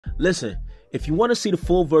Listen, if you want to see the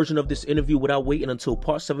full version of this interview without waiting until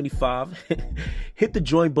part 75, hit the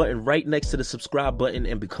join button right next to the subscribe button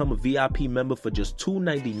and become a VIP member for just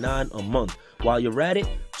 $2.99 a month. While you're at it,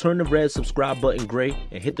 turn the red subscribe button gray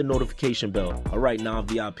and hit the notification bell. All right, now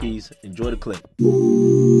VIPs, enjoy the clip.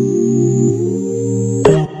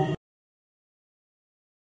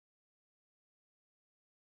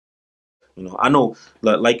 You know, I know,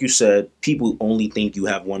 like you said, people only think you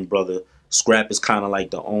have one brother. Skrap is kind of like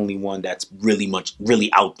the only one that's really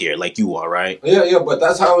out there, like you are, right? Yeah, but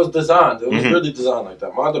that's how it was designed. It was really designed like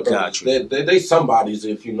that. My other brothers, they somebodies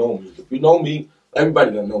if you know me. If you know me,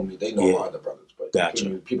 everybody that know me, they know my other brothers. But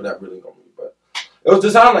people that really know me. But it was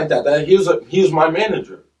designed like that. That he was my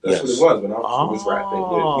manager. That's what it was when I was rapping.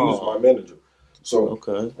 Yeah, he was my manager. So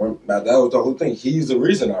that was the whole thing. He's the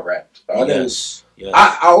reason I rapped.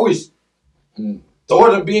 I always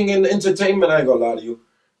thought of being in entertainment. I ain't gonna lie to you.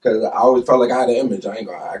 Because I always felt like I had an image. I ain't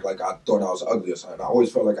gonna act like I thought I was ugly or something. I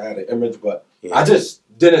always felt like I had an image, but I just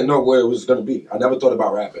didn't know where it was gonna be. I never thought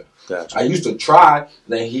about rapping. Gotcha. I used to try.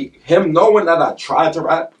 Then him knowing that I tried to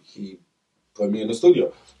rap, he put me in the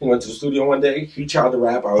studio. He went to the studio one day. He tried to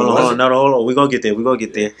rap. Hold on. We're gonna get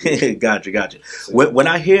there. Gotcha. When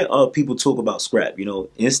I hear people talk about Skrap, you know,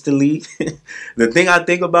 instantly, the thing I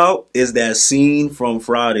think about is that scene from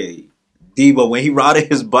Friday. Debo, when he riding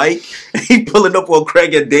his bike, he pulling up on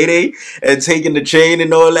Craig and Day and taking the chain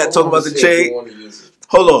and all that, talking about the chain.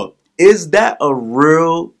 Hold on. Is that a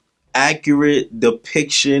real accurate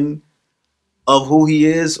depiction of who he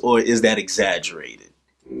is, or is that exaggerated?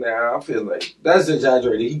 Nah, I feel like that's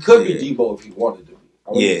exaggerated. He could be Debo if he wanted to be.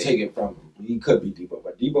 I wouldn't take it from him. He could be Debo,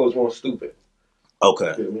 but Debo is more stupid.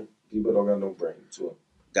 Okay. Debo don't got no brain to him.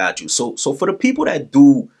 Got you. So for the people that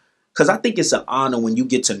do, because I think it's an honor when you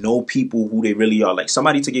get to know people who they really are. Like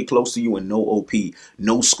somebody to get close to you and know OP,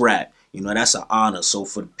 no Skrap. You know, that's an honor. So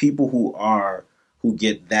for the people who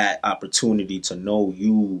get that opportunity to know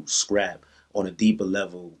you, Skrap, on a deeper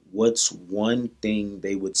level, what's one thing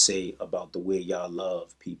they would say about the way y'all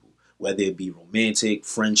love people? Whether it be romantic,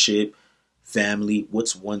 friendship, family,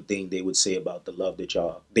 what's one thing they would say about the love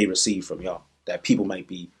that they receive from y'all that people might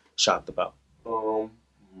be shocked about?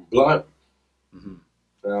 Blunt.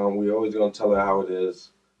 We always gonna tell her how it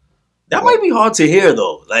is. That might be hard to hear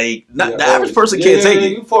though. Like the average person can't take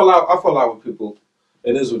it. I fall out with people.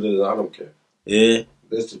 It is what it is. I don't care. Yeah.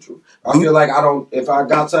 That's the truth. I feel like if I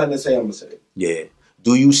got something to say, I'm gonna say it. Yeah.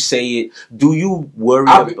 Do you say it? Do you worry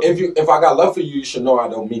if I got love for you, you should know I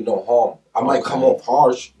don't mean no harm. I might come off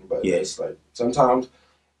harsh, but it's like sometimes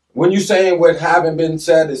when you saying what haven't been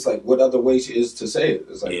said, it's like what other ways is to say it.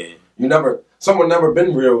 It's like someone never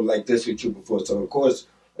been real like this with you before, so of course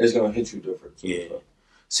it's gonna hit you different. So.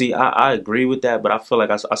 See, I agree with that, but I feel like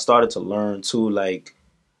I started to learn too. Like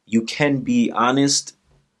you can be honest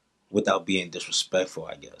without being disrespectful,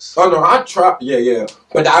 I guess. Oh no, I try. Yeah.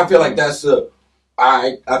 But I feel like that's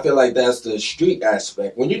I feel like that's the street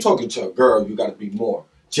aspect. When you're talking to a girl, you got to be more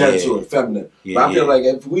gentle and feminine. But I feel like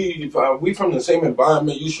if we from the same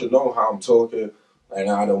environment, you should know how I'm talking. And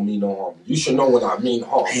I don't mean no harm. You should know when I mean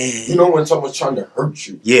harm. You know when someone's trying to hurt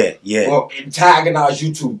you. Yeah. Or antagonize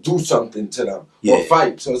you to do something to them. Or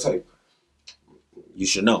fight. So it's like... You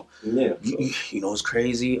should know. Yeah. You know what's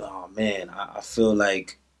crazy? Oh, man. I feel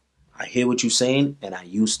like I hear what you're saying, and I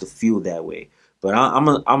used to feel that way. But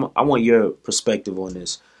I want your perspective on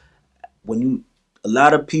this. A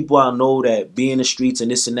lot of people I know that be in the streets and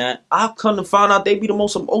this and that, I've come to find out they be the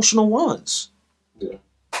most emotional ones. Yeah.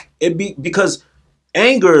 It be because...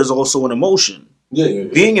 Anger is also an emotion. Yeah.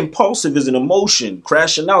 Being impulsive is an emotion.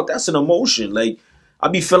 Crashing out, that's an emotion. Like, I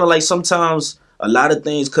be feeling like sometimes a lot of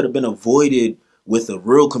things could have been avoided with a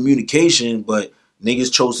real communication, but niggas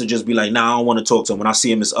chose to just be like, nah, I don't want to talk to him. When I see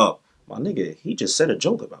him, it's up. My nigga, he just said a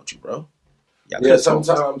joke about you, bro.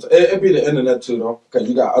 Sometimes it be the internet too, though, because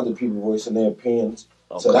you got other people voicing their opinions.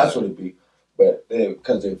 Okay. So that's what it be. But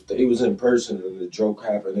because if he was in person and the joke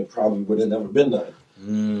happened, it probably would have never been nothing.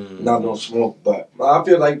 Not no smoke, but I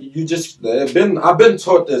feel like I've been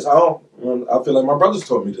taught this. I feel like my brothers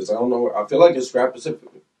taught me this. I don't know. I feel like it's Skrap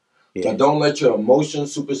specifically. But don't let your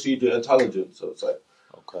emotions supersede your intelligence. So it's like,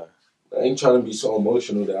 okay, I ain't trying to be so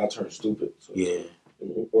emotional that I turn stupid. So,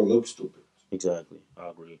 or look stupid. Exactly. I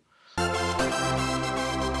agree.